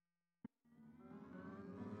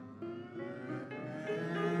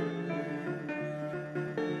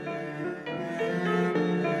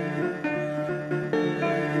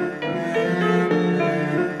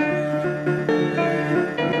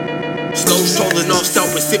Trolling off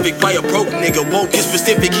South Pacific by a broke nigga. Won't get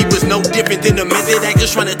specific, he was no different than the method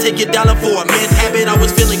actors trying to take $1 for a meth habit. I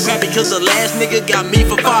was feeling crappy cause the last nigga got me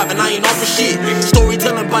for 5 and I ain't offer shit.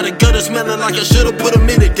 Storytelling by the gutter smelling like I should've put him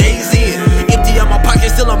in the days in. Empty out my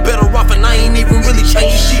pocket, still I'm better off and I ain't even really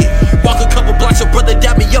changed shit. Walk a couple blocks, a brother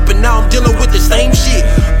dapped me up and now I'm dealing with the same shit.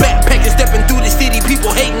 Backpacking, stepping through the city,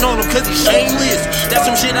 people hating on him cause he's shameless. That's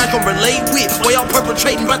some shit I can relate with. Boy, y'all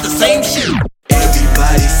perpetrating about the same shit.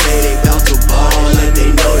 Everybody say they bout to ball like they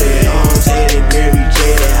know that. Say they Mary J,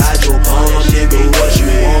 they hydro bomb. Nigga, what you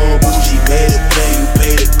want? Bougie pay to play, you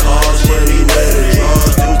pay the cost. Money where the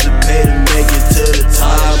draws, used to pay to make it to the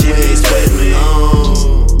top. Shit ain't sweat me.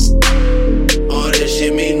 All that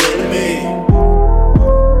shit mean nothing to me.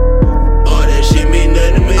 All that shit mean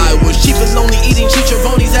nothing to me. I was cheap and lonely, eating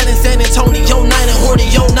chicharrones out in San Antonio. 9 and horny,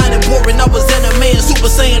 yo, 9 and boring. I was in a man, Super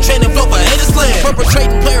Saiyan, training flow for haters playing.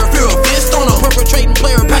 Perpetrating player, fear a fist on him. Perpetrating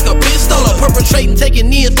player, pack a pistol up. Perpetrating, taking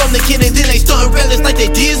knees from the kid and then they starting relics like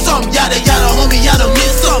they did something. Yada yada.